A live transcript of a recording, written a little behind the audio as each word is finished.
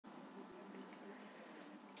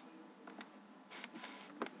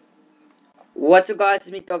What's up guys,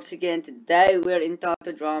 it's me Toxic again. Today we're in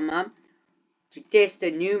Tata Drama to test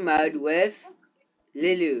a new mode with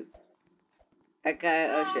Lilo,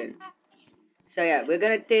 aka Ocean. So yeah, we're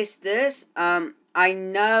gonna test this. I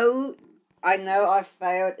know I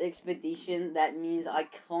failed Expedition, that means I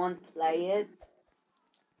can't play it.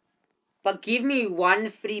 But give me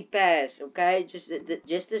one free pass, okay?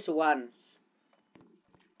 Just this once.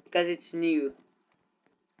 Because it's new.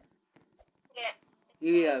 Yeah.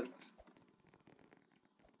 Here we go.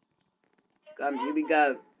 Here we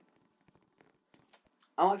go.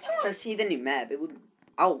 I actually want to see the new map.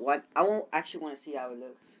 I won't actually want to see how it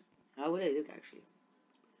looks. How would it look actually?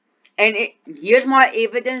 And here's my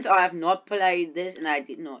evidence. I have not played this, and I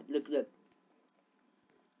did not. Look.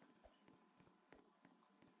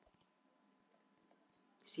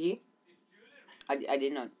 See? I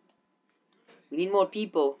did not. We need more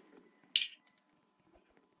people.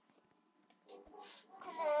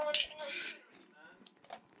 Come on.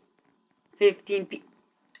 15 people.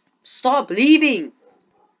 Stop leaving.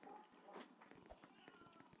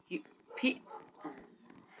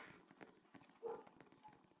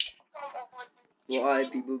 Why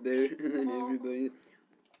people better than everybody?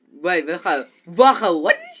 Wait, wacht.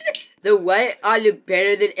 What is it? The way I look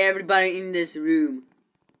better than everybody in this room.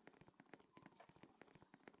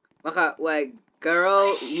 Wait,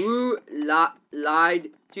 girl who lied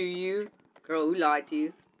to you? Girl who lied to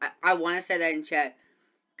you? I want to say that in chat.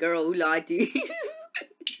 Girl who lied to you?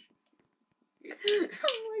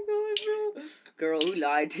 Oh my god, bro. Girl who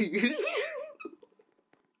lied to you?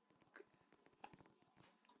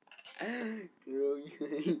 Girl, you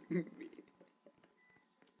hate me.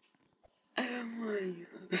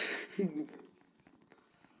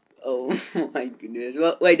 Oh my goodness.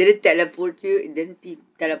 Well, wait, did it teleport you? It didn't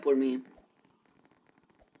teleport me.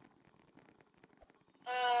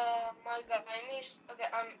 My game is okay.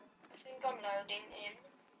 I think I'm loading in.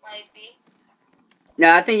 Maybe. No,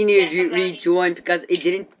 I think you need Yes, to I'm loading. rejoin because it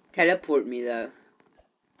didn't teleport me though.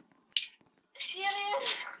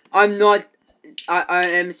 Serious? I'm not. I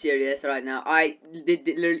am serious right now. I did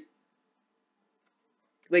literally.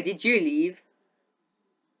 Wait, did you leave?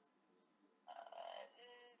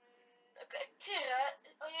 Okay, Sarah,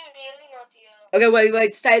 are you really not here? Okay,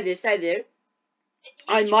 wait, stay there.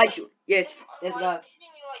 I might. Yes, let's go.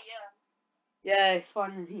 Yeah,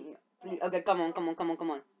 fun. Okay, come on.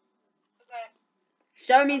 Okay.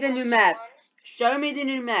 Show me the new map. Show me the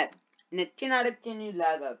new map. And a 10 out of 10 new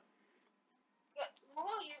logo. Who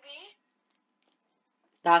will you be?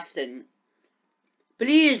 Dustin.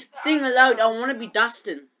 Please, think aloud. I want to be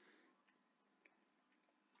Dustin.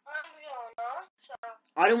 I'm Rihanna, so.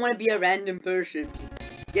 I don't want to be a random person.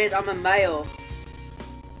 Yes, I'm a male.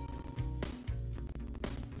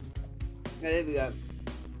 Okay, there we go.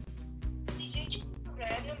 Did you just be a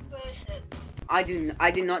random person? I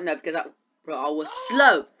did not know because I was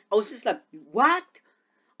slow. I was just like, what?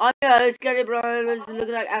 Oh yeah, it's scary, bro. It was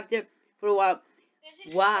looking like after for a while.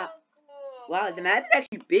 Wow. So cool. Wow, the map is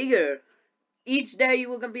actually bigger. Each day you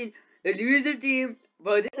will compete the loser team.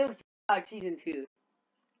 Bro, this looks like season 2.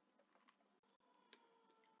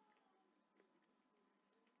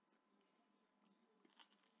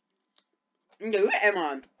 Okay, who am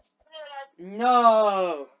I?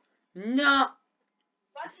 No.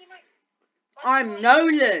 I'm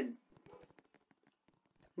Nolan.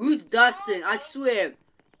 Who's Dustin? I swear.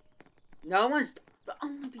 No one's. But I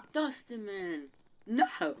want to be Dustin, man. No.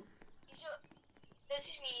 This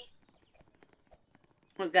is me.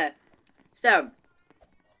 Okay. So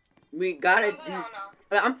we gotta do.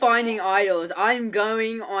 Okay, I'm finding idols. I'm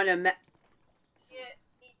going on a map. Yeah,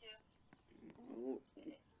 me too.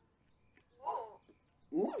 Whoa.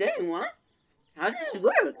 Ooh, dang, what? How does this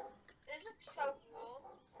work? This looks so cool.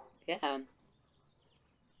 Yeah.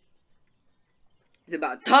 It's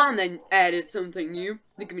about time they added something new.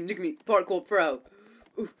 Look at me, parkour pro.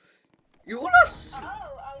 Oof. You wanna? Oh,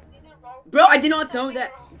 I didn't roll. Bro, I did not know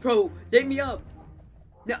that. Bro, let me up.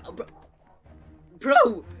 No,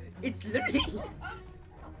 bro, it's literally.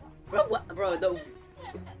 Bro, what? Bro,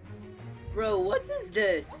 what is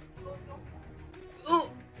this? Oh,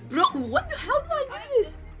 bro, what? How do I do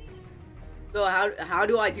this? No, how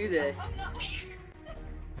do I do this?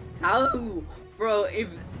 How, bro?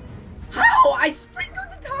 How? I sprinkled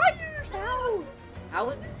the tires. How? How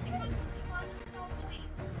is it?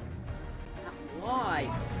 Why?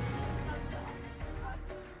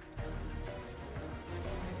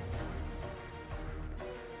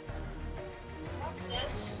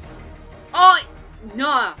 Oh,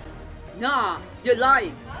 nah, you're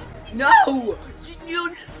lying. No,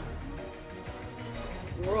 you.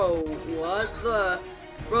 Bro, what the?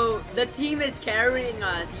 Bro, the team is carrying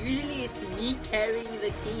us. Usually it's me carrying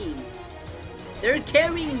the team. They're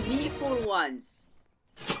carrying me for once.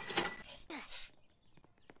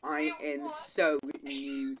 I am so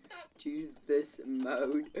new to this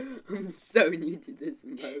mode. I'm so new to this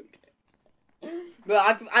mode. Bro,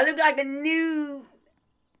 I look like a noob.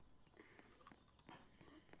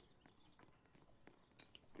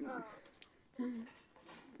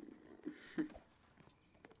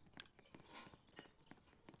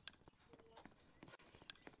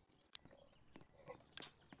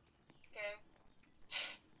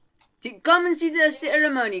 Come and see the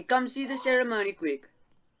ceremony. Come see the ceremony quick.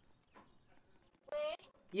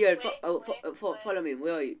 Here, follow me.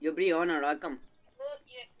 Where are you? You're Brianna, right? Come.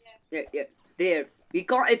 Yeah. There. We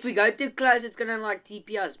can't. If we go too close, it's gonna like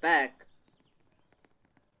TP us back.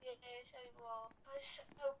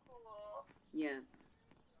 Yeah.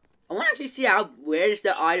 I want to actually see how. Where's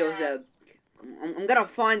the idols? I'm gonna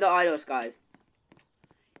find the idols, guys.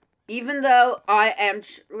 Even though I am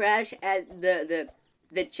trash at the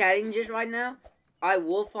challenges right now, I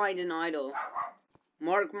will find an idol.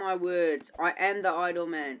 Mark my words. I am the idol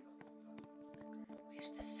man. Where's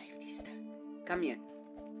the safety stone? Come here.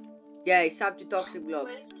 Yeah, it's up to toxic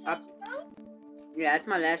blocks. Up. Yeah, that's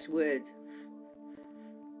my last word.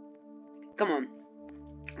 Come on.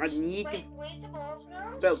 I need to. Where's the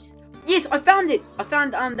bathroom? Bro. Yes, I found it. I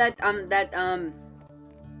found that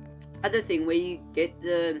other thing where you get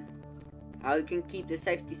the how you can keep the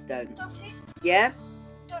safety stone. Toxic? Yeah.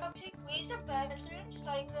 Toxic, where's the bathrooms?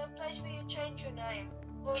 Like the place where you change your name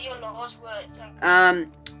or your last words.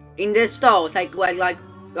 In the stalls, like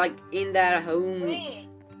in their home.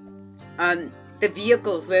 Where? The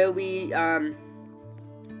vehicles where we go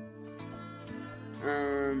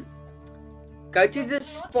to the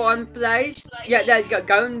spawn place. Yeah,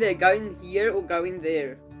 go in there, go in here or go in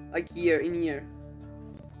there. Like here, in here.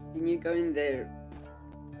 You need to go in there.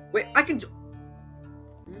 Wait, I can.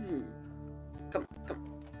 Come.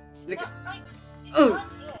 Look at. Oh,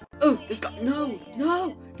 let's go. No.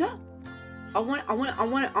 I want to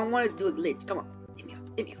do a glitch. Come on. Let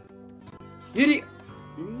me go. Hit it.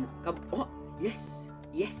 Come. Oh, yes.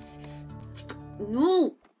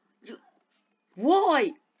 No.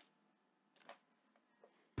 Why?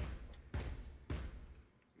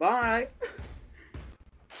 Bye.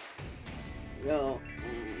 Yo.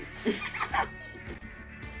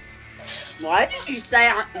 Why did you say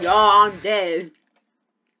I'm dead?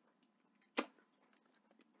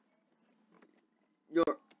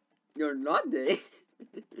 You're not dead.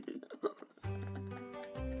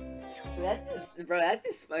 That's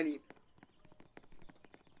just funny.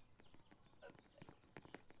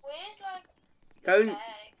 Where's like Don't.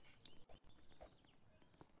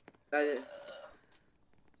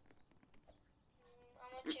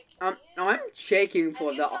 I'm checking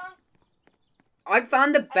for the. I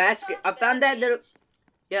found the basket. I found that little.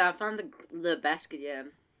 Yeah, I found the basket. Yeah.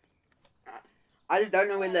 I just don't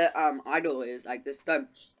know when the idol is. Like this time.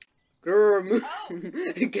 Grrm.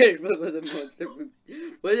 Get rid of the monster.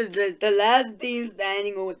 What is this? The last team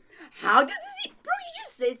standing on. How does this? Bro, you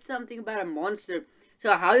just said something about a monster.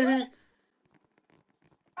 So how does this?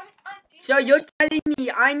 So you're telling me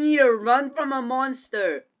I need to run from a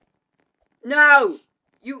monster? No.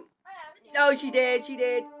 You. No, she did.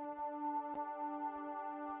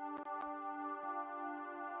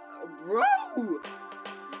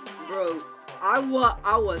 Bro, I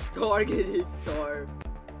was targeted, Tar.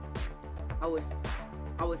 I was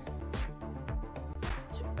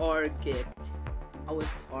targeted.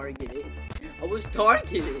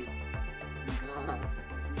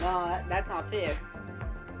 Nah, that's not fair.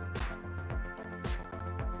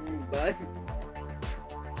 But.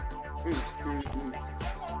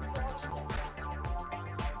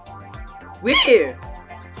 Where?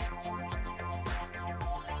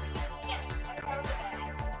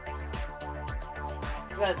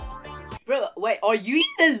 Bro, wait, are you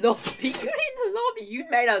in the lobby? You're in the lobby. You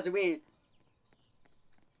made us win.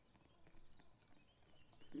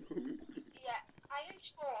 Yeah, I didn't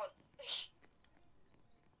spawn.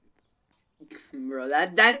 Bro,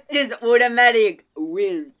 that's just automatic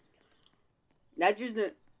win. That's just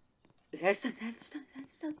the. That's done. Is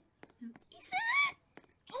it?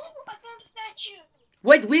 Oh, I found a statue.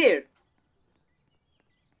 Wait, where?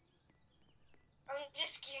 I'm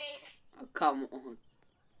just kidding. Oh, come on.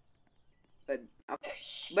 But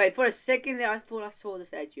wait, for a second there, I thought I saw the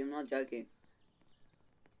statue. I'm not joking.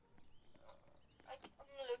 I'm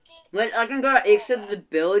looking. Wait, I can go exit the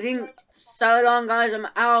building. So long, guys. I'm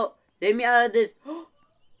out. Let me out of this.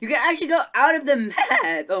 You can actually go out of the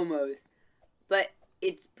map almost, but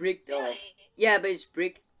it's bricked off. Yeah, but it's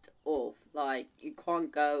bricked off. Like, you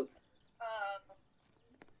can't go.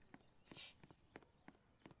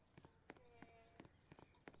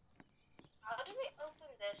 How do we open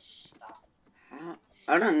this stuff?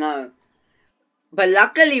 I don't know. But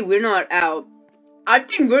luckily, we're not out. I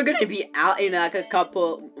think we're gonna be out in like a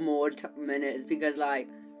couple more minutes because, like,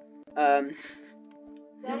 We're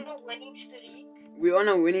on a winning streak. we're on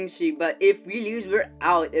a winning streak. But if we lose, we're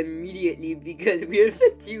out immediately because we're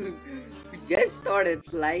the two who just started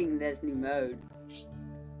playing this new mode.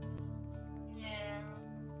 Yeah.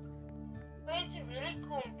 But it's a really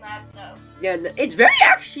cool map though. Yeah, it's very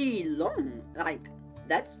actually long. Like,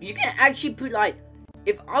 that's, you can actually put, like,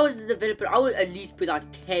 if I was the developer, I would at least put like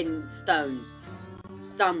 10 stones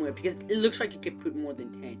somewhere because it looks like you could put more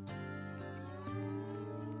than 10.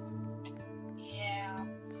 Yeah.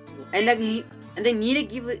 And they need to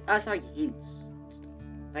give us like hints.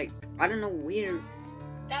 Like, I don't know where.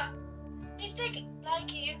 That if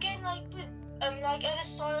like you can like put like at the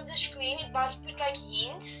start of the screen it must put like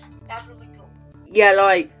hints. That would be cool. Yeah,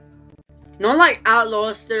 like, not like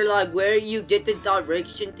Outlaster, like where you get the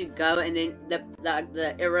direction to go and then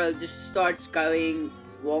the arrow just starts going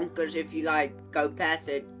wonkers if you like go past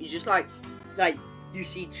it. You just like you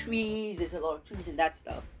see trees. There's a lot of trees and that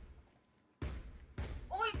stuff.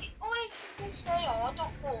 Or you can stay on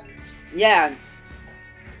or cold. Yeah.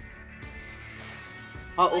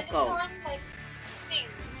 Oh, Like okay. a fun, like thing.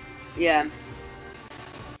 Yeah.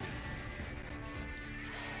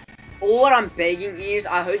 All what I'm begging is,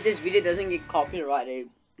 I hope this video doesn't get copyrighted.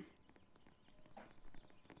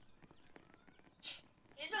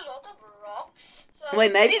 There's a lot of rocks. So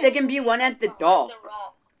Wait, maybe there can be one at the dock. The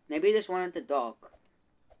rock. Maybe there's one at the dock.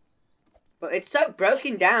 But it's so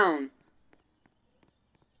broken down.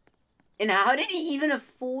 And how did he even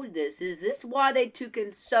afford this? Is this why they took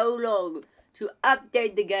in so long to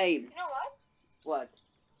update the game? You know what? What?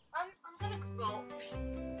 I'm gonna go.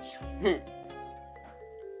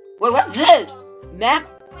 Wait, what's this? Map?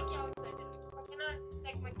 My calculator. I'm gonna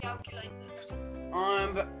take my calculator.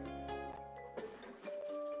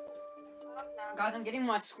 Guys, I'm getting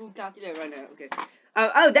my school calculator right now. Okay.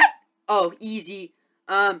 Oh, easy.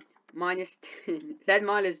 Minus 10. That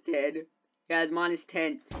minus 10. Yeah, it's minus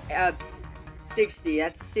 10. 60.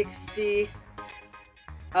 That's 60.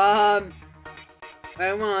 100.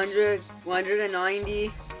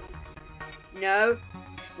 190. No.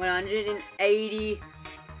 180.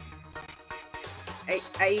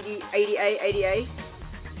 88. 88.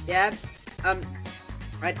 Yeah.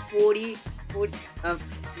 That's 40.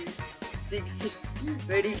 60.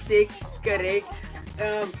 36. Correct.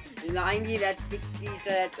 90. That's 60. So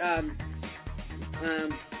that's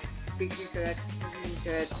 60. So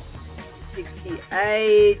that's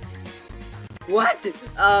 68. What?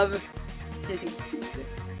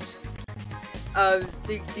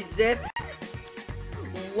 67.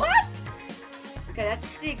 What? Okay, that's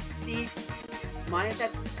 60. Minus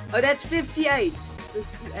that's. Oh, that's 58.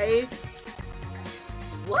 58.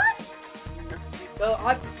 What? So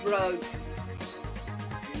I broke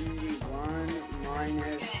 1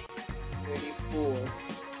 minus 34.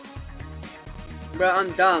 Bro,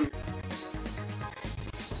 I'm dumb.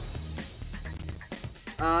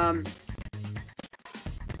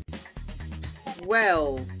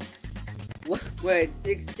 12. Wait,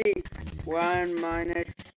 61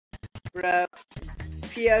 minus. Bro,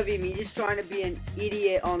 POV, me just trying to be an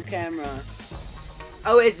idiot on camera.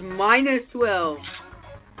 Oh, it's minus 12.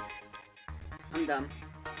 I'm dumb.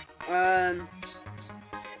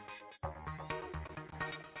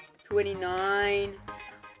 29.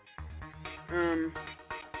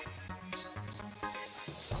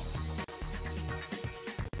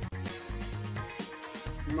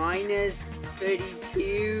 Minus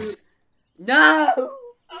 32. No!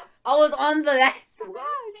 I was on the last one.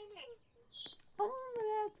 I'm on the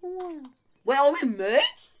last one. Wait, are we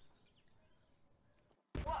merged?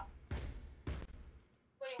 What?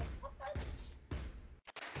 Wait, what?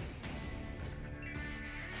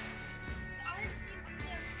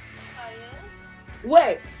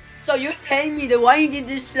 Wait, so you're telling me the one you did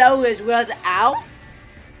the slowest was out?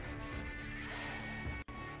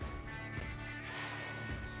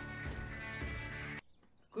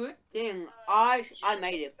 Good thing I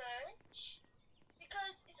made it.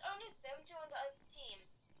 Because it's only them two on the other team.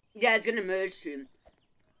 Yeah, it's gonna merge soon.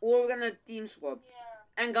 Or we're gonna team swap.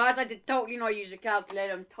 Yeah. And guys, I did totally not use a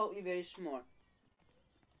calculator. I'm totally very smart.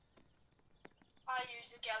 I use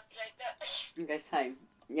the calculator. Okay, same.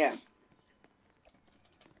 Yeah.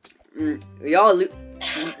 Y'all,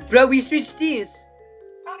 bro, we switched teams.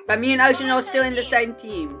 But me and Ocean are still in the same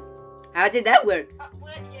team. How did that work?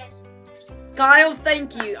 Yes. Kyle,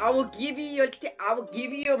 thank you. I will give you your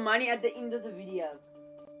money at the end of the video.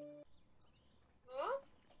 Who?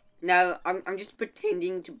 No, I'm just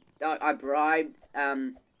pretending to I bribed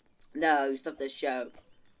the host of the show.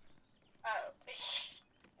 Oh.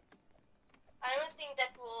 I don't think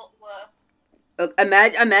that will work. Look,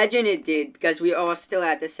 imagine it did, because we are still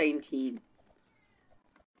at the same team.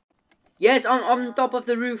 Yes, on top of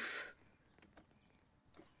the roof.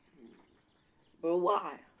 But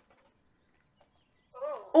why?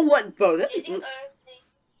 Oh, what, bro? It's time for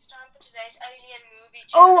today's alien movie.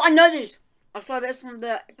 Oh, I know this. I saw this from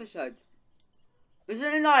the episodes.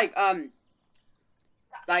 Isn't it like Spleef?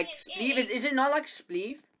 Is it not like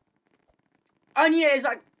Spleef? Oh yeah, it's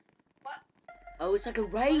like. What? Oh, it's like a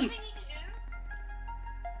What do we race. need to do?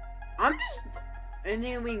 I'm just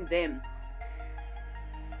interviewing them.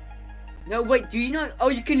 No, wait. Do you not? Oh,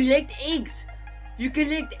 you collect eggs. You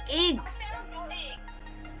collect eggs. I found your egg.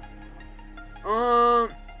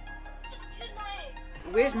 Here's my egg.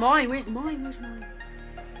 Where's mine? Where's mine? Where's mine?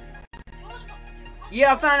 Yours.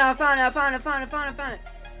 Yeah, I found it.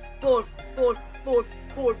 Four.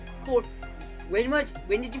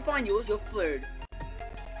 When did you find yours? Your third.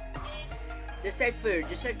 Just say third.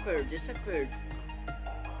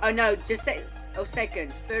 Oh no, just say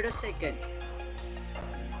second. Third or second.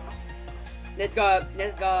 Let's go. I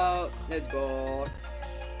found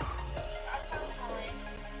mine.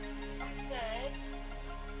 I'm third.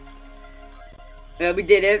 Yeah, we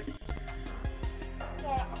did it. Yeah,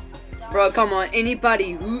 I'm done. Bro, come on.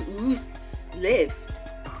 Anybody who's left?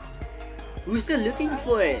 Who's still looking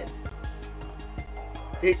for it?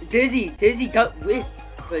 Dizzy, go with.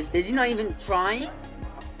 First, Dizzy not even trying?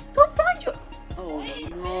 Go find your. Oh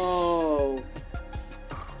no.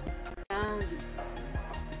 Found it.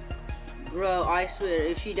 Bro, I swear,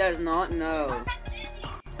 if she does not know. I'm at Dizzy's.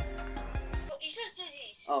 Oh, it's just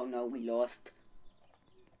Dizzy's. Oh no, we lost.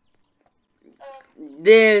 Um,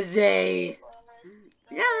 Dizzy.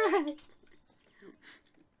 Yeah.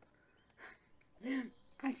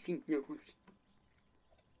 I see yours.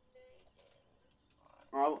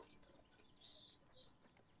 Oh.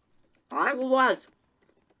 I was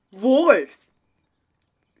fourth.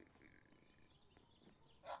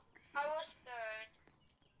 I was third.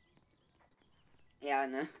 Yeah, I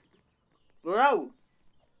know. Bro,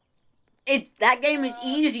 that game is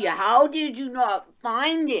easy. How did you not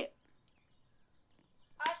find it?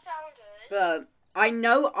 I found it. Bro, I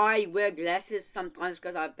know I wear glasses sometimes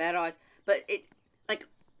because I have bad eyes, but it, like,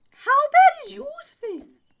 how bad is yours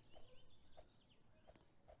thing?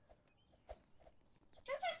 You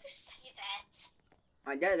don't have to say that.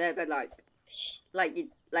 I know that, but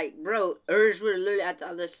bro, hers were literally at the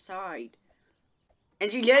other side,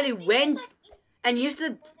 and she literally went. And here's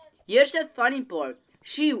the funny part.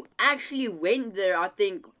 She actually went there, I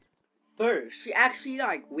think, first. She actually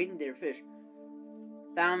went there first.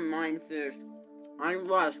 Found mine first. I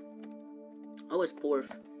was fourth.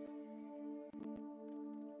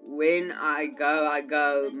 When I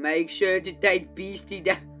go. Make sure to take Beastie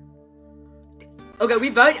down. Okay, we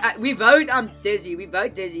vote Dizzy. We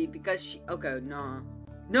vote Dizzy because she. Okay, no,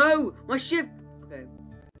 my ship. Okay,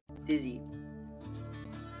 Dizzy.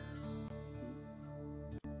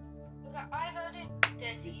 I voted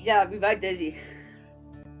Dizzy. Yeah, we vote Dizzy.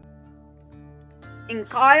 And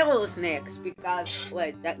Kyle's next because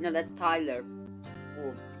that's Tyler.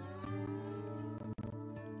 Oh.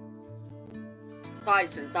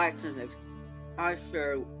 Tyson's next. I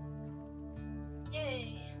sure.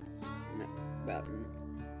 Yay. But,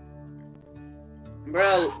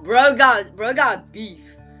 bro got beef.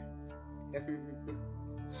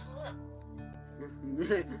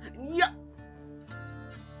 Yeah.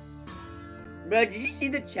 Bro, did you see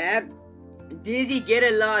the chat? Dizzy, get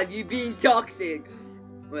alive, you being toxic.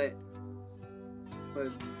 Wait.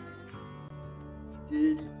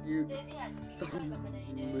 Did you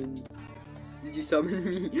summon? Did you summon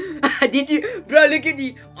me? Did you? Bro, look at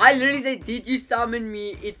me. I literally said, did you summon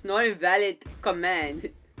me? It's not a valid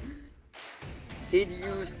command. Did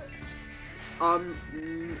you summon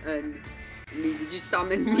me? Did you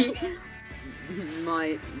summon me?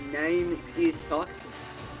 My name is Toxic.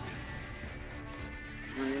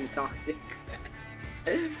 My name is Toxic.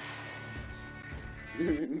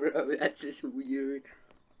 Bro, that's just weird.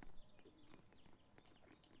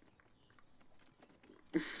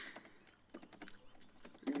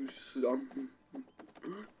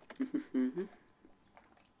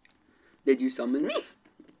 Did you summon me?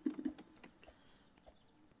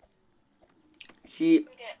 She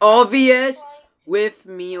obvious with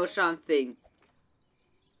me or something.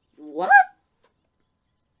 What?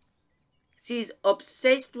 She's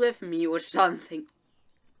obsessed with me or something.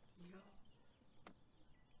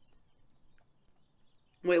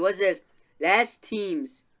 Wait, what's this? Last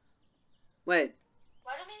teams. Wait.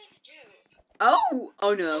 What do we need to do?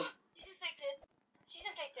 Oh no. She's infected. She's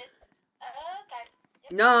infected. Okay.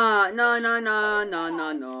 Yep. No.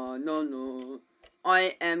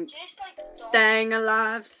 I am Just like staying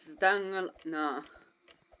alive. No.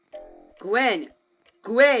 Gwen.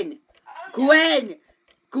 Gwen.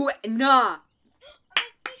 Nah.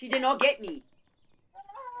 She did not get me.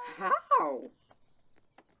 How?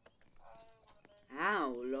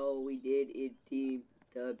 How low we did it, team.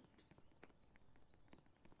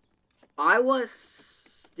 I was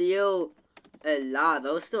still alive.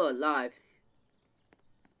 I was still alive.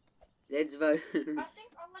 Let's vote. I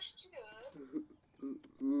think I was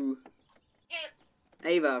too.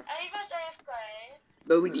 Ava. Ava's AFK.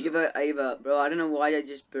 But we did vote Ava, bro. I don't know why I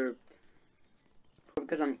just burped.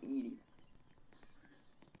 Because I'm eating.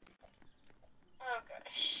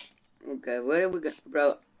 Okay, where are we going?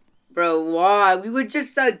 Bro, why? We were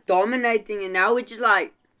just so dominating and now we're just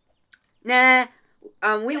like, nah,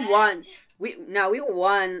 we won. We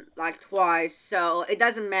won like twice, so it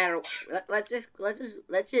doesn't matter. Let's just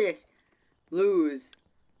lose.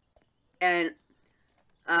 And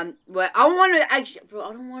but I want to actually, bro,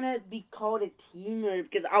 I don't want to be called a teamer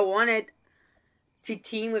because I wanted to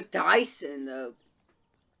team with Dyson though,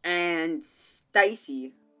 and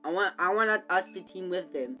Stacy. I want us to team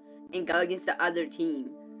with them and go against the other team,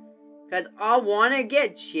 cause I want to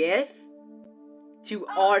get Jeff to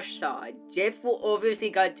our side. Jeff will obviously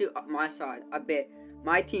go to my side. I bet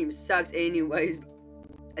my team sucks anyways.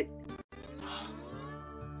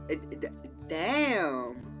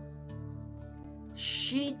 Damn.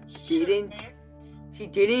 She didn't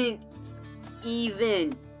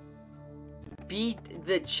even beat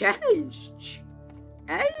the challenge.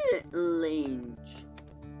 Challenge.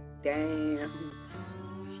 Damn.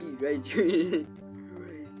 She graduated.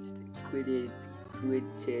 Quit it.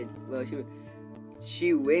 Well,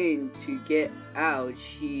 she went to get out.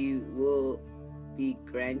 She will be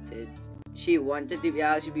granted. She wanted to be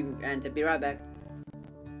out. She'll be granted. Be right back.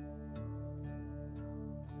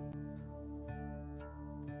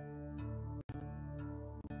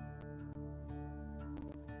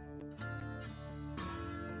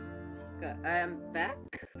 Okay, I am back.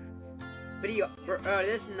 Bro,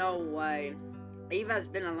 there's no way. Eva's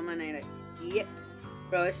been eliminated. Yep.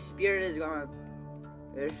 Bro, his spirit is gone.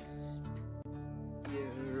 Her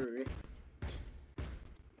spirit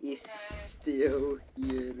is still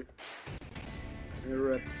here.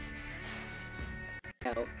 Rip.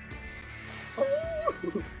 Out. Oh.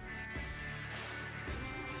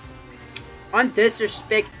 I'm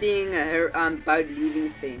disrespecting her boat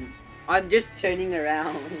leaving thing. I'm just turning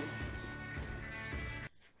around.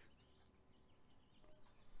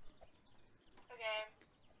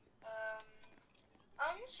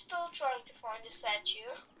 I'm still trying to find the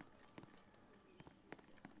statue.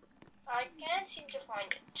 I can't seem to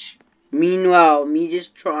find it. Meanwhile, me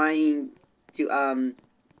just trying to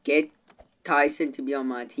get Tyson to be on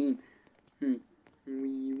my team.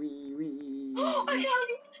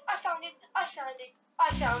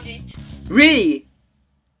 I found it. Really?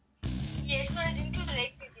 Yes, but I didn't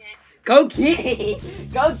collect it yet. Go get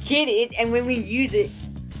it. Go get it, and when we use it.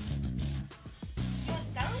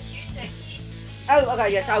 Oh, okay,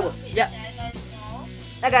 yes, I will. Yep.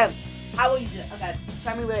 Okay, I will use it. Okay,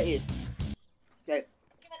 tell me where it is. Okay.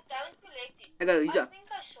 But don't collect it. Okay, use it. I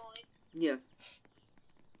think I saw it. Yeah.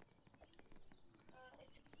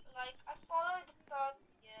 It's like, I followed the path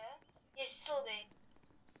here. Yes, it's still there.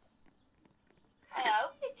 I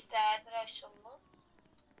hope it's that I saw.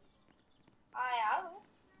 I hope.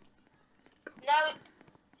 No,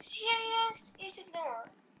 serious? Is it not?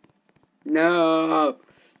 No.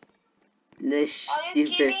 This Are you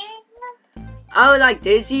stupid. kidding? Oh, like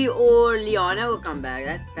Dizzy or Liana will come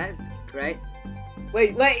back. That's great.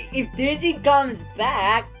 Wait. If Dizzy comes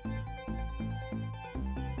back,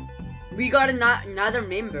 we got another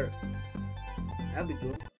member. That'd be cool.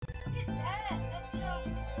 Look at that. That's so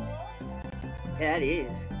cool. Yeah, that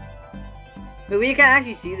is. But we can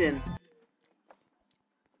actually see them.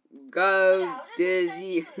 Go, Yeah,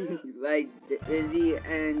 Dizzy. Like Dizzy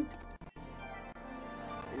and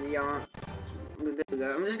Leon. There we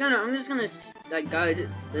go. I'm just gonna like go to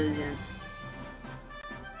Dizzy.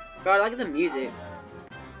 Bro, I like the music.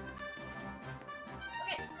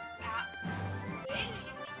 Okay. Where do you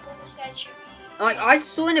put the statue? Like I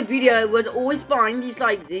saw in a video, it was always behind these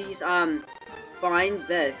behind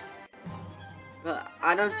this, but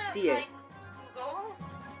I don't see it.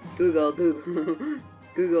 Google.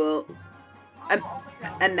 Google.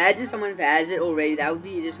 Imagine someone has it already. That would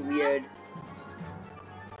be just weird.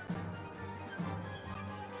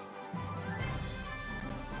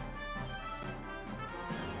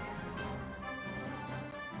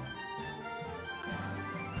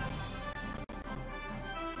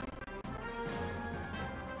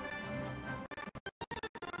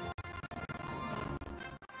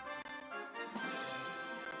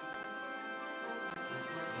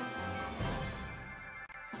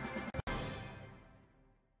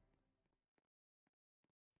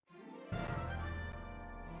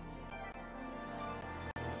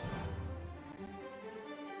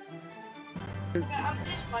 Okay, I'm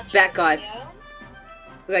just watching Back, the guys.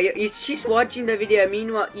 video. Okay, she's watching the video.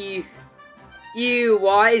 Meanwhile,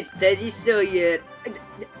 why is Desi still here?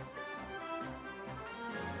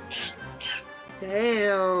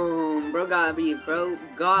 Damn, bro got beef, bro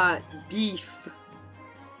got beef.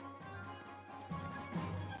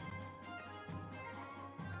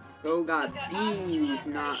 Bro got Okay, I'm beef,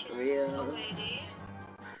 doing not patience real. already.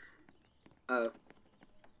 Oh,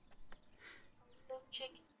 Don't check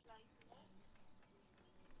it like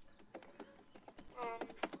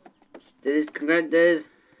that. this correct. This.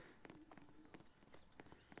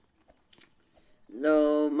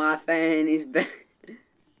 No, my fan is back.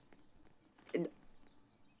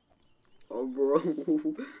 Oh, bro,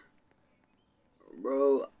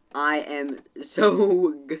 bro, I am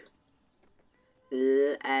so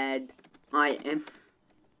glad I am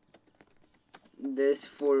this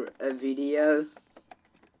for a video.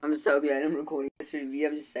 I'm so glad I'm recording this for a video.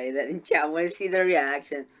 I'm just saying that in chat. I want to see the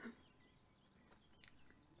reaction.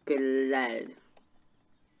 Glad.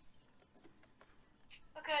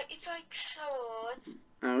 Okay, it's like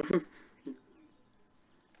so.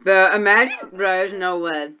 But imagine, bro, there's no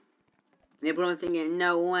way. People are thinking,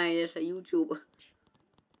 no way, there's a YouTuber.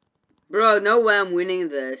 Bro, no way I'm winning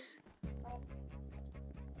this.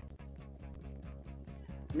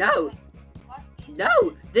 No,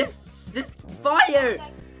 no, this fire.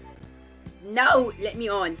 No, let me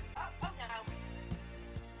on.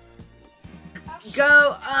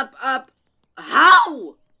 Go up.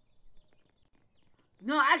 How?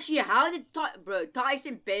 No, actually, how did bro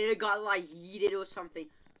Tyson Better got like yeeted or something?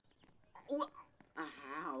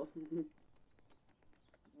 How?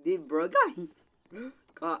 Did bro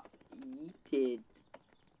got yeeted?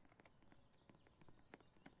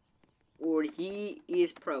 Or he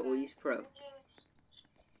is pro, or he's pro. I'm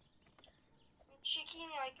checking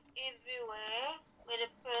like everywhere where the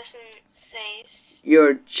person says.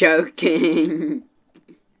 You're joking.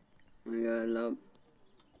 Oh my god, I love.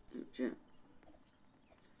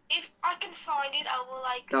 If I can find it, I will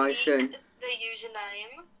like Tyson. leak the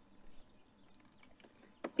username.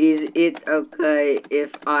 Is it okay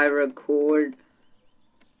if I record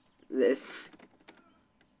this?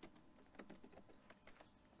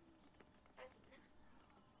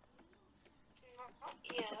 It's not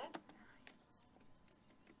yet.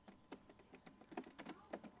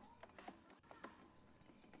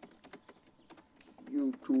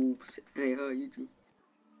 YouTube. Hey, hi, YouTube.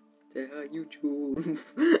 Say hi, YouTube.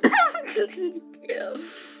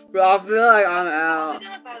 Bro, I feel like I'm out.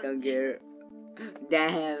 I don't care.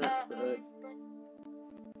 Damn.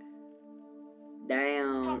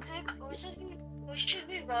 Damn. Toxic, who should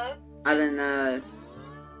we vote? I don't know.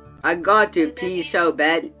 I got to pee so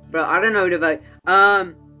bad. Bro, I don't know what to vote.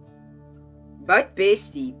 Vote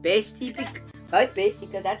Bestie. Vote Bestie,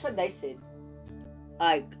 because that's what they said.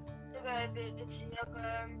 Like, Okay, let's see.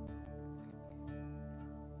 Okay.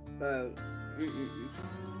 bro.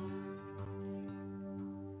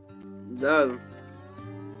 No.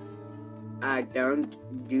 I don't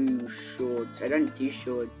do shorts. I don't do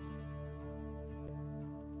shorts.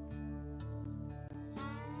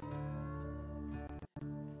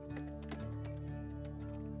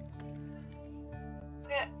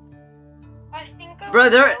 Okay. I think Bro,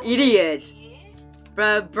 they're idiots.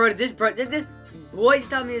 Bro, this boy just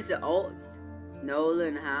told me this is old.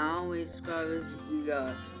 Nolan, how we describe this? We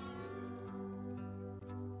got.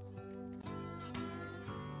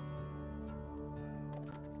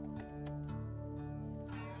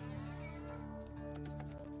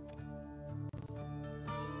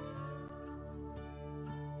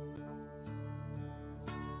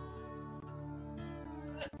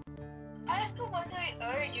 Ask her what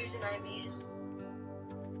her username is.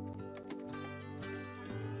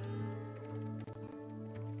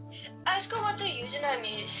 Ask her what her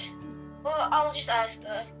username is. Or I'll just ask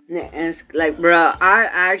her. Ask, like, bro, I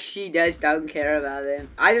actually just don't care about them.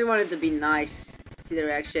 I just want it to be nice. See the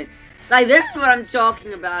reaction. Like, this is what I'm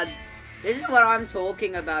talking about. This is what I'm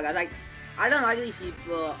talking about, guys. Like, I don't like these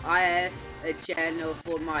people. I have a channel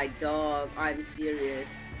for my dog. I'm serious.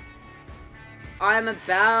 I'm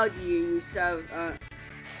about you, so,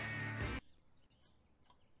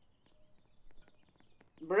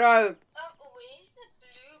 bro. Where's the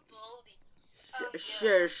blue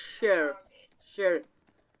buildings? Sure.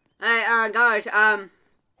 Hey, guys,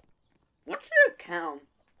 what's your account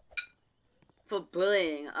for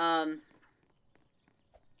bullying? I'm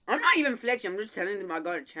not even flexing. I'm just telling them I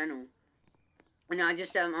got a channel, and I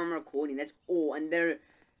just I'm recording. That's all. And they're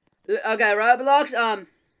okay. Roblox.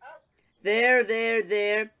 There.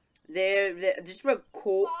 Just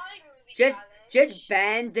record. Just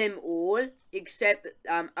ban them all except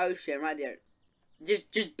Ocean right there.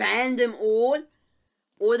 Just ban them all.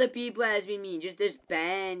 All the people has been mean. Just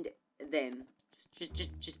ban them.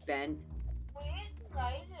 Just ban. Where's the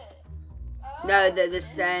lasers? No, Oh, the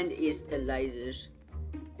sand is the lasers.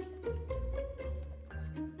 I'm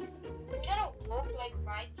gonna walk like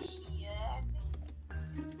right here. I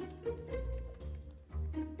think.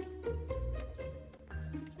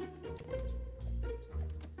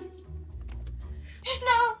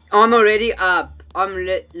 No. I'm already up. I'm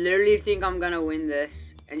literally think I'm gonna win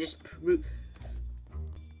this and just prove.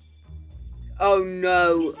 Oh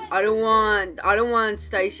no! I don't want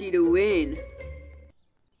Stacy to win.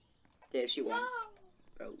 There she won,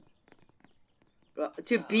 No. bro.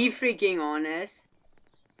 To be freaking honest,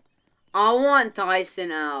 I want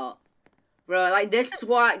Tyson out, bro. Like this is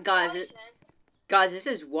why, guys. Guys, this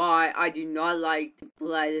is why I do not like to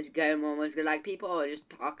play this game almost. Cause like people are just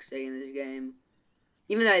toxic in this game,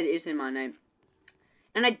 even though it is in my name.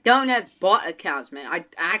 And I don't have bot accounts, man. I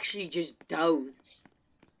actually just don't.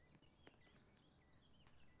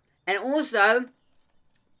 And also,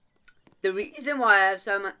 the reason why I have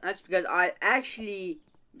so much because I actually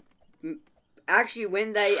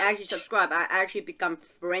when they actually subscribe, I actually become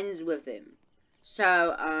friends with them.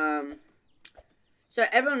 So so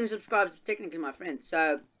everyone who subscribes is technically my friend.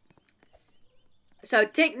 So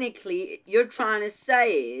technically, you're trying to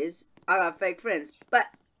say is I got fake friends, but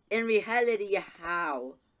in reality,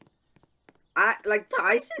 how? Like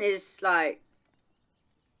Tyson is like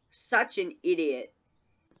such an idiot.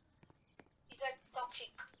 He's like toxic.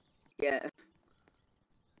 Yeah.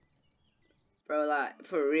 Bro, like,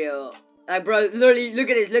 for real. Like, bro, literally, look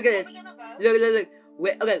at this, look at this.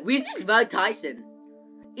 Look. We just vote Tyson.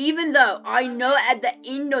 Even though I know at the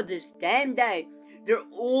end of this damn day, they're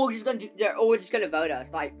all just gonna vote us.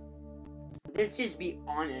 Like, let's just be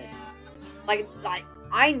honest. Like,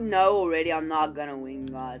 I know already I'm not gonna win,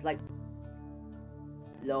 guys. Like,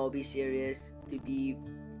 Lil, be serious. To be,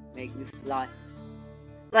 make me fly.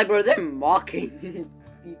 Like, bro, they're mocking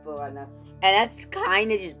people right now. And that's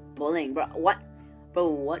kinda just bullying, bro. What? Bro,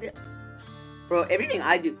 what? Bro, everything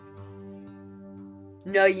I do.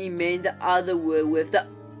 No, you mean the other word with the...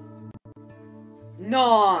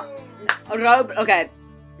 No. Okay.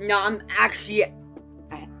 No, I'm actually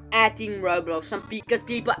adding Roblox. Because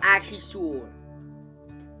people actually saw.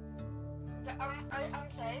 I'm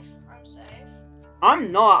safe. I'm safe.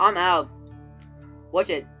 I'm not. I'm out. Watch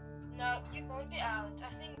it. No, you won't be out.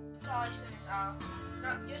 I think Tyson is out.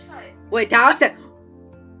 No, you're safe. Wait, Tyson.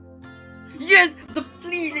 Yes, the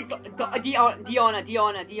please, Diana.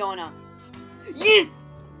 Yes.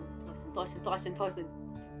 Tyson.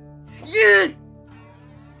 Yes.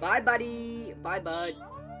 Bye, buddy. Bye, bud.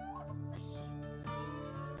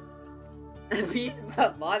 Peace.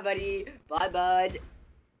 Bye, buddy. Bye, bud.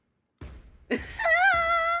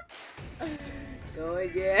 Go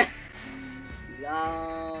again.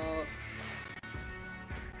 No.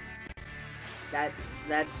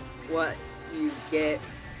 That's what you get.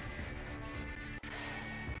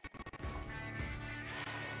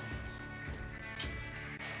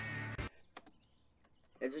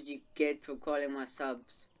 That's what you get for calling my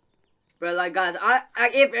subs. Bro, like, guys,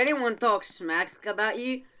 if anyone talks smack about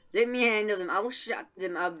you, let me handle them. I will shut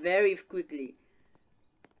them up very quickly.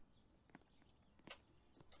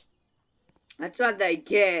 That's what they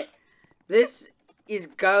get. This is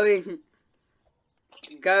going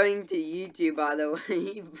to YouTube, by the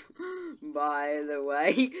way. By the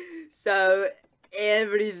way. So,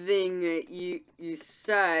 everything you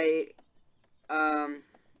say,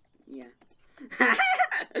 yeah.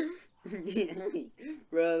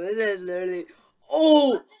 Bro, this is literally...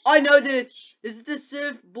 Oh, I know this. This is the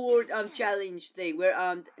surfboard challenge thing where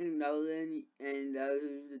Nolan and those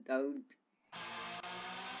who don't.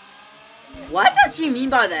 What does she mean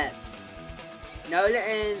by that? Nolan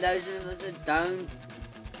and those who don't.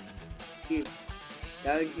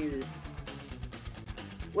 Don't do this.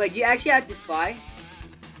 Wait, you actually have to fight?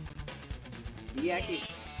 Do you actually?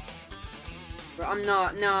 Bro, I'm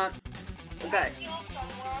not. No. Okay.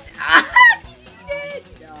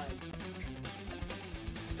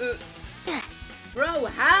 Bro,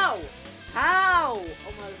 how? How?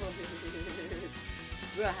 Oh my god.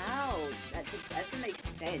 Bro, how? That doesn't make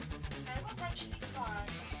sense. That was actually fun.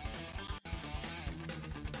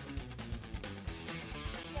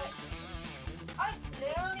 But I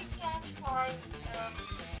literally can't find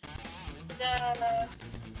the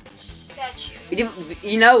statue.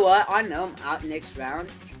 You know what? I know I'm out next round.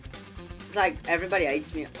 It's like everybody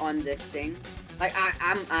hates me on this thing. Like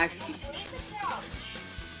I'm actually.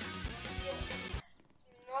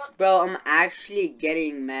 Bro, I'm actually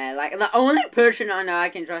getting mad. Like the only person I know I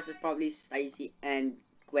can trust is probably Stacy and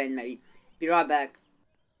Gwen maybe. Be right back.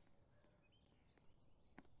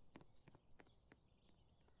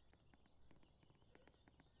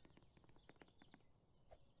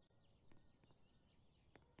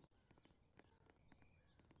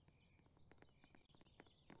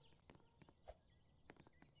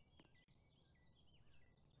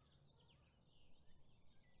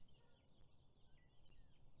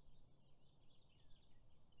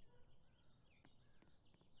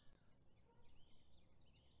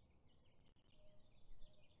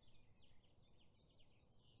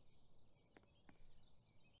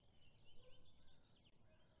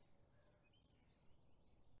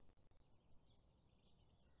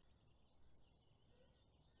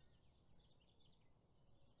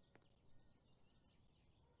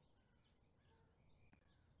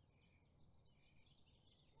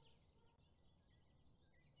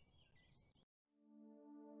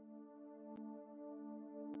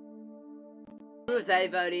 Who was they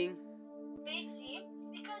voting? Betsy,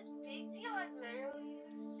 because Betsy like literally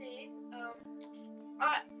said,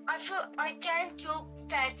 I feel I can't kill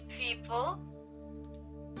fat people.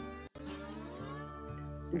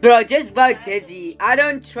 Bro, just vote Dizzy. I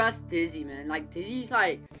don't trust Dizzy, man. Like, Dizzy's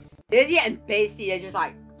like... Dizzy and Pasty, they're just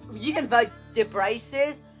like... You can vote the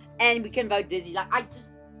Braces, and we can vote Dizzy. Like, I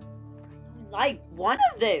don't like one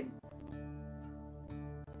of them.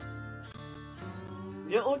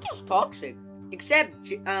 They're all just toxic. Except,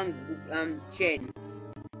 Jen. Jane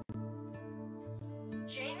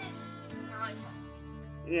is nice.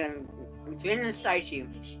 Yeah, Jen and Stacy.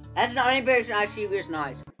 That's the only person I see was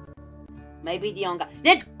nice. Maybe the young guy.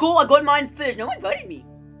 Let's go! I got mine first. No one voted me.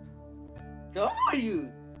 So are you?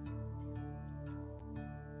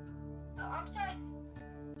 No, I'm sorry.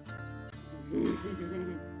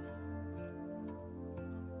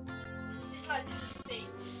 It's like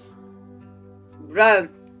suspense. Bro,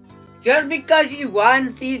 just because you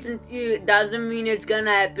won season 2 doesn't mean it's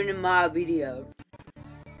gonna happen in my video.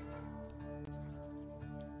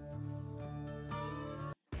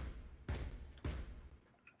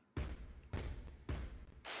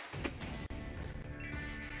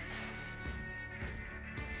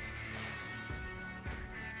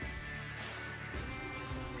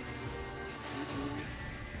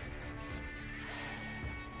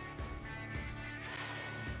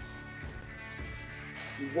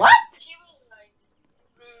 What? She was like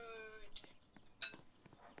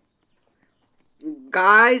rude.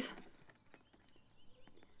 Guys,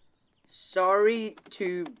 sorry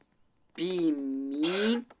to be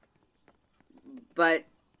mean, but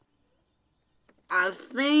I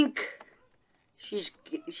think she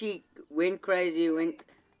went crazy,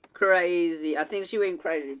 I think she went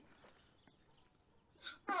crazy.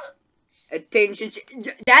 Attention.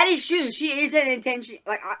 That is true. She is an attention.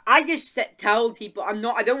 Like I just tell people I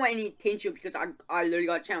don't want any attention because I literally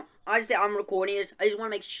got a channel. I just say I'm recording this. I just want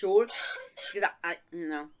to make sure because I you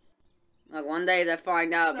know, like one day they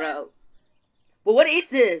find out, bro. But what is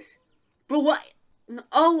this, bro? What?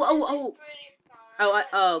 Oh.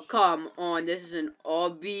 Oh, come on. This is an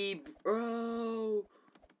obby, bro.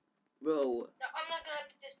 No, I'm not gonna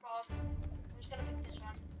pick this ball. I'm just gonna pick this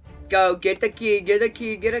one. Go, get the key, get a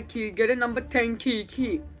key, get a key, get a number 10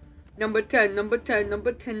 key. Number 10, number 10,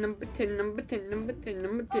 number 10, number 10, number 10, number 10,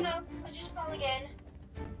 number 10. Oh no, I just fell again.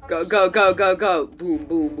 Go. Boom,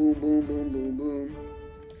 boom, boom, boom, boom, boom, boom.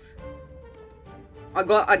 I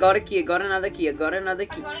got a key, I got another key, I got another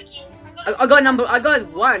key. I got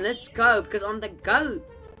one, let's go, because I'm the GOAT.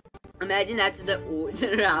 Imagine that's the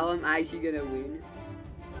order how I'm actually gonna win.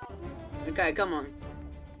 Okay, come on.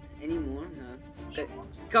 Any more? No. Okay.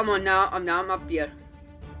 Come on now, I'm up here.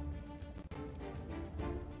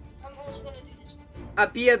 I'm also gonna do this one.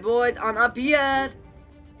 Up here, boys, I'm up here.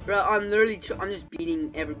 Bro, I'm just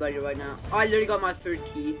beating everybody right now. I literally got my third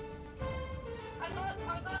key. I got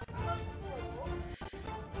 4.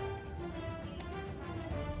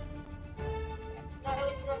 No,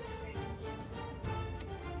 it's not great.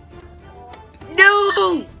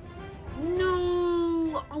 No!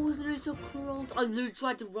 No! I was literally so close. I literally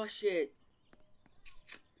tried to rush it.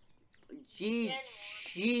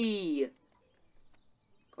 GG.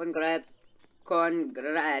 Congrats.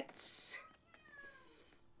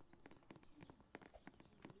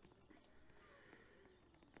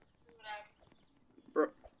 Bro.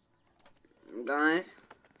 Guys.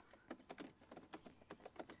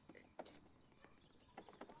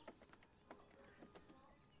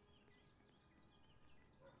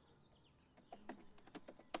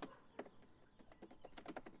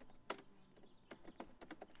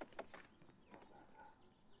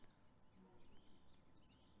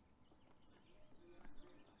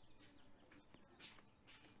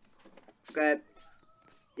 Okay.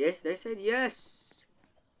 Yes, they said yes.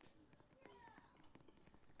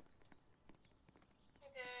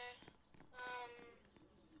 Okay.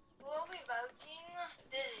 Who are we voting?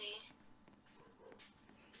 Dizzy.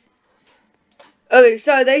 Okay,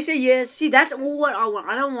 so they say yes. See, that's all what I want.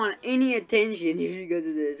 I don't want any attention if you go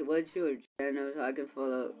to this. What's your channel so I can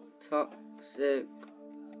follow toxic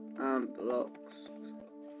blocks?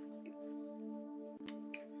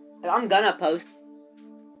 I'm gonna post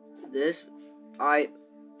this. I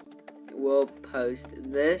will post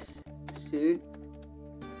this soon.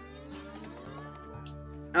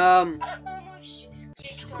 I almost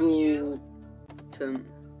clicked on you. School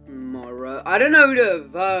tomorrow. I don't know who to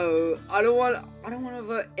vote. I don't want to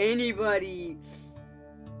vote anybody.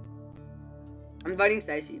 I'm voting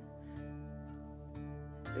Stacy.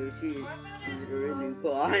 Stacy is really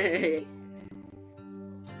quiet.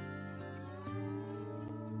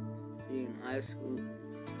 In high school.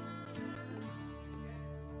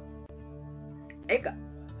 Ek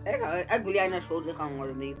wil jy na skool toe gaan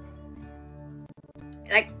hoor nie.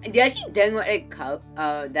 Like, does he done what a cup?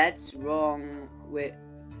 That's wrong with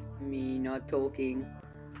me not talking.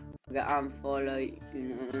 Okay, unfollow, you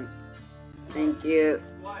know. Thank you.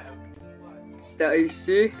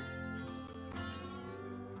 Stacy.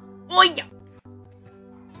 Oh yeah.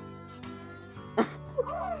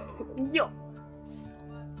 Yo.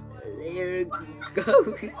 There it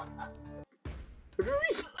goes.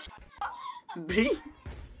 Breathe.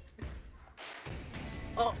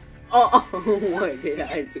 Oh, what did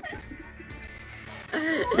I do?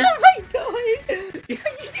 Oh my god! You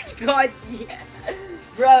just got, yeah.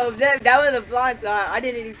 Bro, that was a blind side. I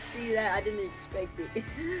didn't even see that. I didn't expect it.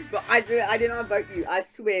 But I did not vote you. I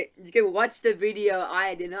swear. You can watch the video.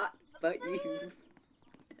 I did not vote you.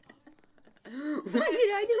 What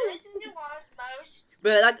did I do?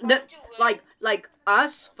 But like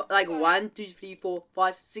us, like 1, 2, 3, 4,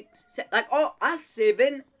 5, 6, 7, like us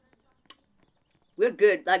 7. We're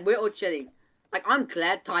good. Like we're all chilling. Like I'm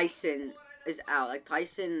glad Tyson is out. Like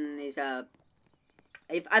Tyson is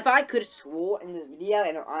if I could swore in this video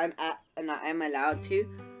and I am allowed to,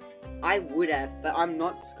 I would have, but I'm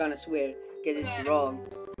not gonna swear because it's wrong.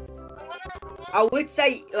 I would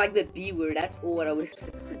say like the B word. That's all what I would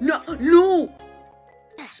say. No.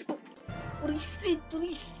 Please sit.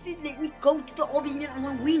 Let me go to the obby. I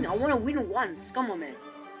want to win. I want to win once. Come on, man.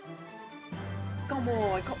 Come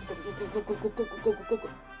on. Go.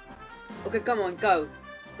 Okay, come on, go.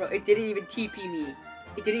 Bro, it didn't even TP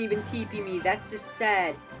me. That's just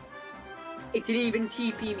sad. It didn't even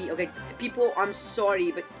TP me. Okay, people, I'm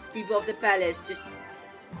sorry, but people of the palace, just...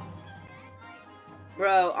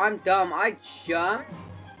 Bro, I'm dumb. I jumped.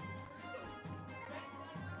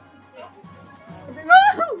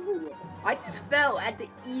 No! I just fell at the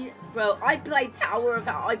Bro, I played Tower of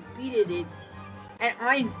Hell. I beat it. And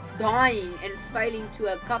I'm dying and failing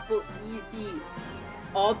to a couple easy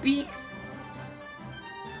obbies.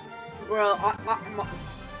 Bro, I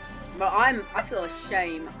feel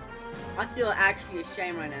ashamed. I feel actually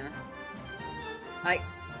ashamed right now. Like,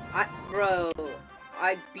 bro,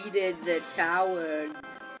 I beated the tower.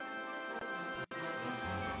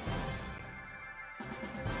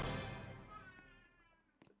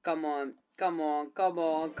 Come on.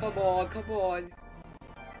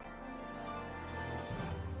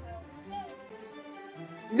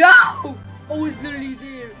 No! I was literally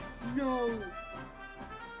there. No.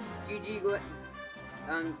 GG, go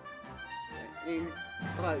in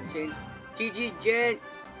change. GG, Jen.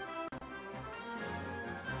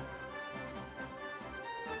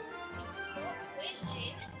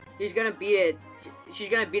 She's gonna beat it. She's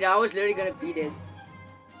gonna beat it. I was literally gonna beat it.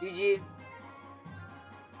 GG.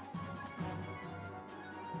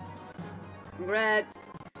 Congrats.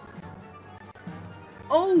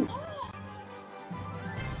 Oh!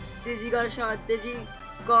 Dizzy got a shot. Dizzy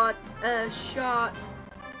got a shot.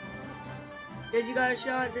 It's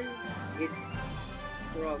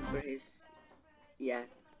progress. Yeah.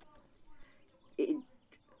 It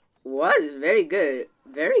was very good.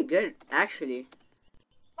 Very good, actually.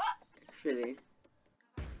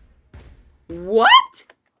 What?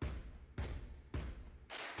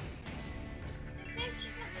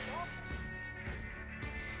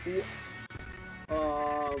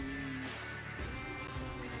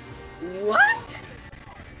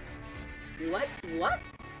 What?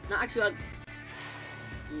 No, actually, like,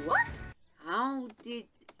 what? How did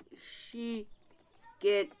she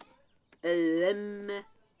get eliminated?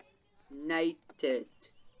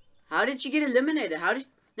 How did she get eliminated?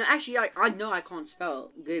 No, actually, I know I can't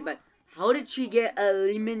spell good, but how did she get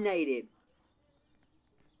eliminated?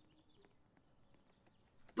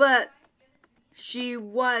 But she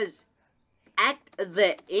was at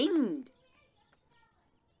the end.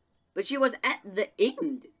 But she was at the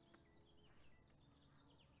end.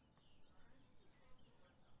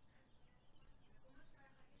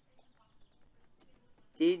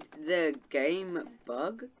 Did the game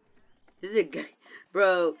bug? Did the game...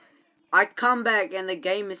 Bro, I come back and the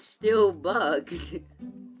game is still bugged.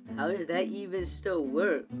 How does that even still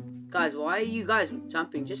work? Guys, why are you guys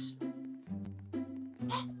jumping? Just...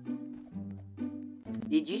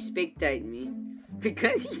 Did you spectate me?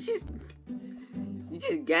 Because you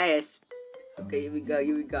just gasped. Okay, here we go,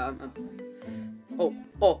 here we go.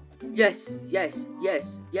 Oh, yes, yes,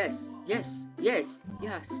 yes, yes, yes, yes,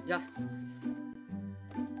 yes, yes.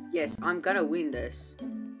 Yes, I'm gonna win this.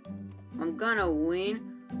 I'm gonna win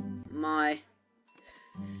my...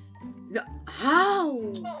 No, how?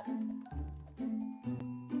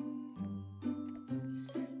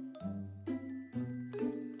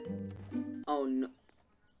 Oh no.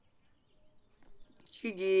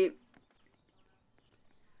 GG.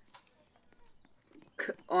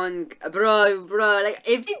 On bro, like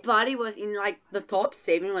everybody was in like the top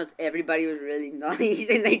 7 was everybody was really nice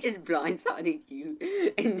and they just blindsided you,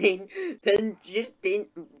 and then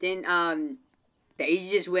they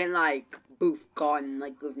just went like boof gone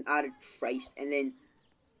like without a trace, and then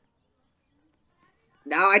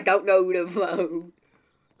now I don't know who to vote.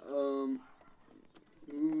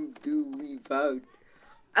 Who do we vote?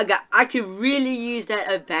 I could really use that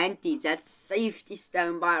advantage, that safety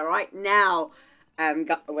stone by right now.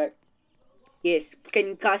 Yes, can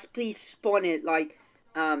you guys please spawn it like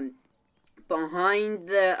behind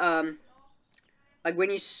the like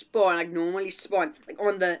when you spawn, like normally spawn, like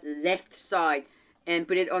on the left side, and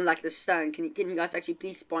put it on like the stone. Can you guys actually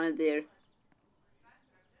please spawn it there?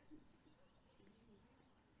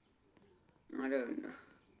 I don't know.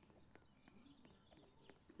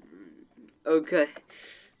 Okay,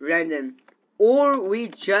 random, or we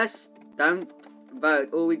just don't vote,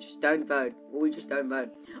 or we just don't vote, or we just don't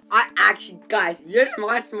vote. I actually, guys, here's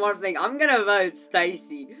my smart thing. I'm gonna vote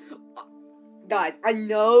Stacy. Guys, I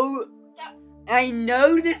know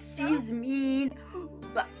this seems mean,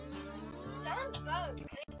 but Don't vote.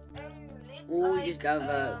 or we just don't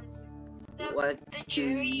vote. What? The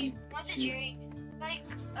jury, not the jury. Like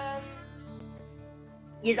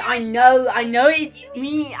Yes, I know it's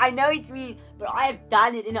me. I know it's me, but I have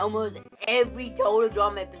done it in almost every Total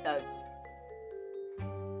Drama episode.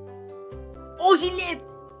 Oh, she lived.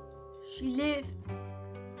 She lived.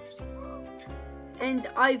 And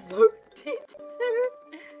I voted.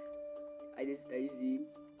 I did Stacy.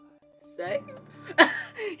 Say.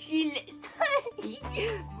 She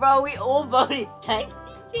lived. Bro, we all voted Stacy.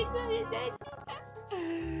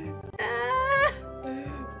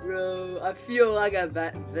 Bro, I feel like a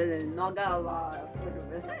bad villain, not gonna lie. I feel like a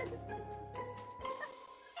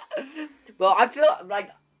villain. Well, I feel like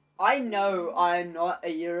I know I'm not a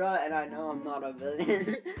hero and I know I'm not a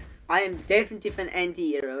villain. I am definitely an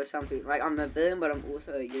anti-hero or something. Like, I'm a villain, but I'm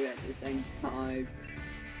also a hero at the same time.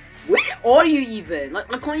 Where are you even?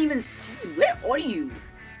 Like, I can't even see. Where are you?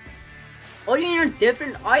 Are you in a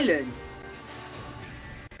different island?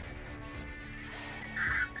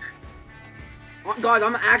 Guys,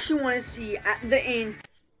 I actually want to see at the end,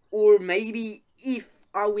 or maybe if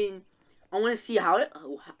I win, I want to see how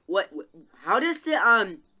does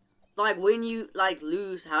the like when you like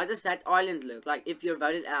lose, how does that island look like if you're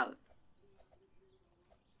voted out?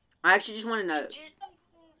 I actually just want to know.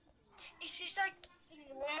 It's just like a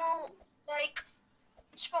normal like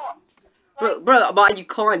spot. Bro, but you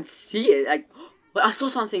can't see it. Like, but I saw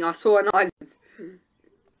something. I saw an island.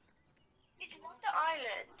 It's not the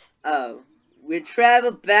island. Oh. We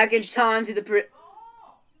travel back in time to the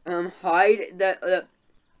hide the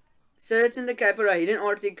search in the cave for a hidden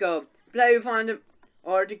article. Player who find the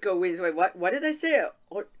article wins. Wait, what did I say?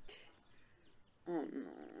 Oh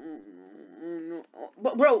no.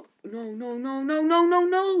 But bro, no.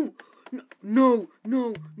 No,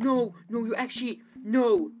 you actually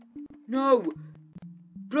no.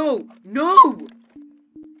 Bro, no.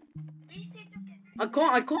 I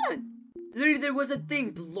can't. Literally, there was a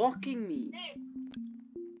thing blocking me.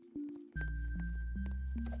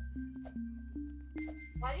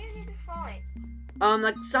 Why do you need to find?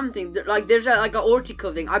 Like something, like there's like an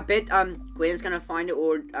article thing. I bet Gwen's gonna find it,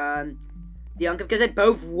 or the uncle, because they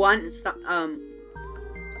both won it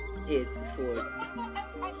before.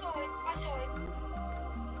 I saw it.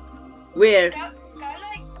 Where? Go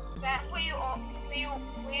like back where you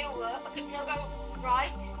were. Okay, now go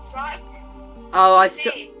right. Oh, I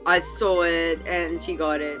saw it, and she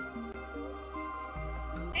got it.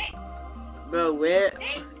 Bro, where?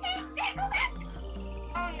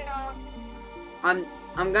 Oh no.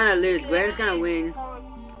 I'm gonna lose. Gwen's gonna Literally win. support.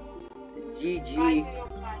 GG. Right to your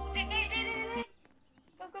plan. Wait.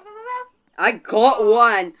 Go. I got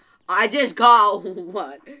one. I just got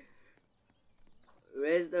one.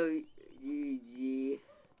 Where's the GG?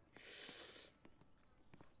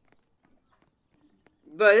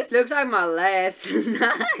 Bro, this looks like my last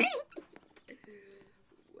night.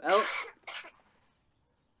 Well.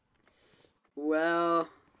 Well.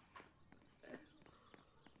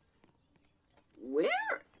 Where?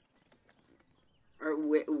 Or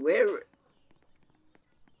where?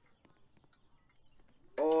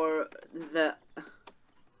 Or the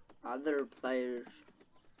other players?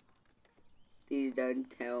 Please don't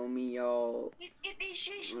tell me y'all. It is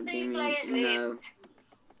just What do 3 you mean? players No. left.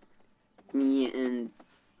 Me and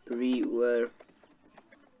Bree were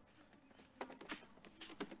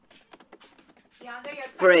Yeah, they're your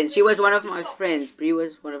friends. She was one of my friends. Bree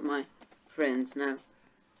was one of my friends. No.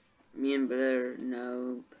 Me and Blair,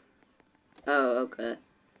 no. Oh, okay.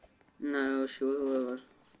 No, she was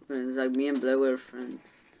friends. Like, me and Blair were friends.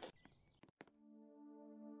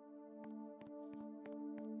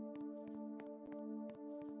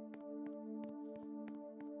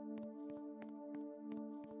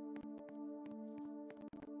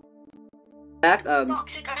 Back,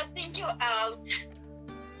 Toxic, I think you're out.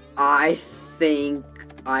 I think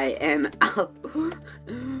I am out.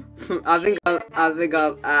 I think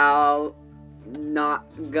I'm out. Not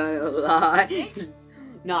gonna lie.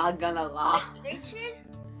 Not gonna lie. Glitches?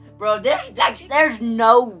 Bro, there's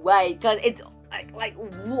no way, cause it's like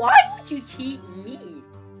why would you cheat me?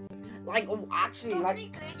 Like actually like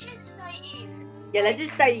Toxic glitches, stay in. yeah, let's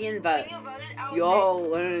just stay in, but When you voted out,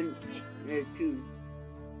 y'all weren't the two.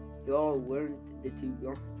 Y'all weren't the two.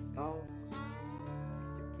 Y'all.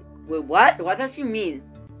 Wait, what? What does she mean?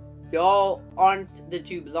 Y'all aren't the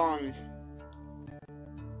two blondes.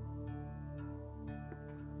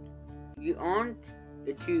 You aren't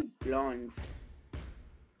the two blondes.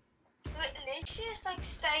 let's just like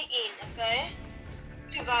stay in, okay?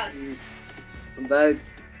 To vote. But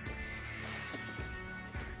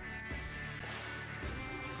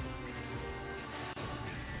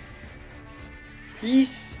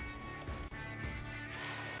peace.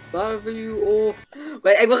 Love you all.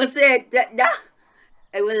 Wait, ek wil gesê ja.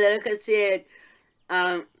 Ek wil hulle gesê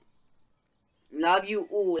love you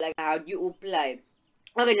all, like how do you all play.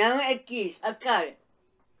 Okay, nou ek kies. Okay.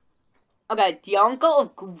 Okay, Bianca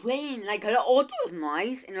of Gwen. Like hulle auto is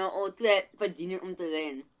nice en hulle auto verdien om te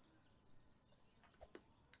wen.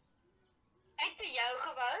 Ek het vir jou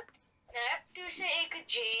gewout. Nee, toe sê ek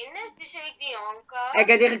Jen, toe sê ek Bianca.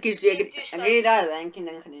 Ek het dit gekies. Ek het nie daai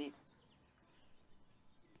ranking ding gedoen.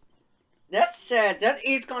 That's sad. That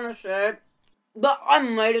is kind of sad. But I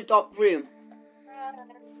made it top 3.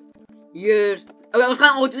 Yes. Okay, ons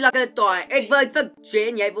gaan auto lekker taai. Ek vote vir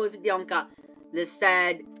Jen, jy vote vir Bianca. The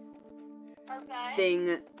sad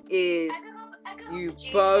thing is you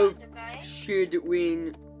both should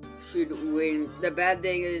win. The bad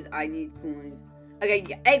thing is I need coins. Okay,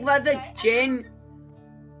 ek vote vir Jen.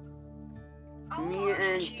 Me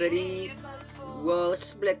and Bree will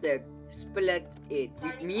split it.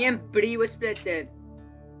 Me and Bree will split it.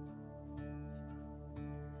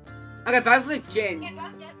 Okay, vote for Jen.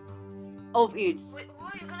 Of iets.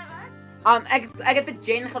 Ek het vir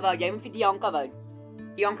Jen gewout. Jy moet vir Bianca vote.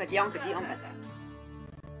 Bianca.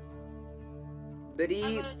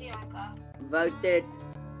 Bree voted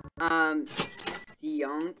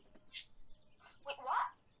Bianca. Wait,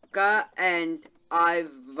 what? And I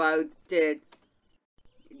voted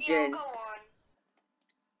Jen.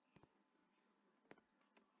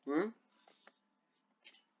 Huh?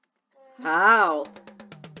 How?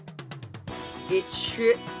 It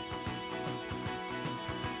should.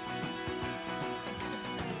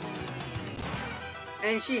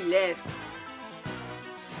 And she left.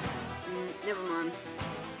 Never mind.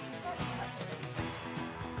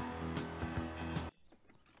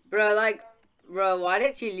 Bro, why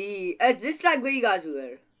did she leave? Is this like where you guys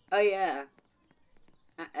were? Oh yeah.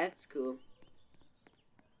 That's cool.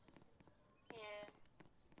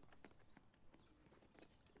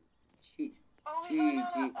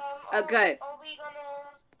 GG. Okay.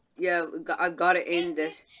 Yeah, I gotta end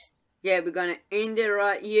this. Yeah, we're gonna end it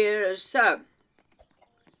right here. So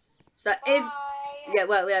if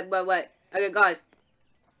wait. Okay, guys.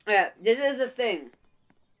 Yeah, this is the thing.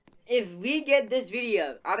 If we get this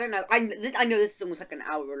video, I don't know. I know this is almost like an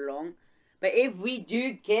hour long, but if we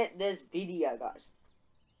do get this video, guys,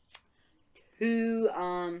 to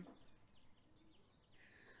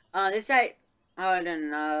let's say I don't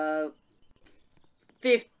know,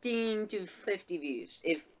 15 to 50 views.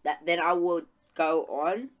 If that, then I will go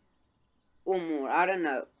on or more. I don't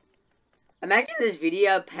know. Imagine this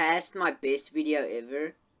video passed my best video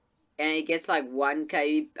ever, and it gets like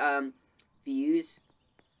 1K views.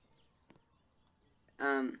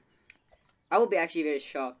 I will be actually very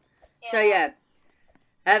shocked. So yeah,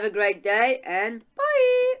 have a great day and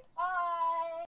bye.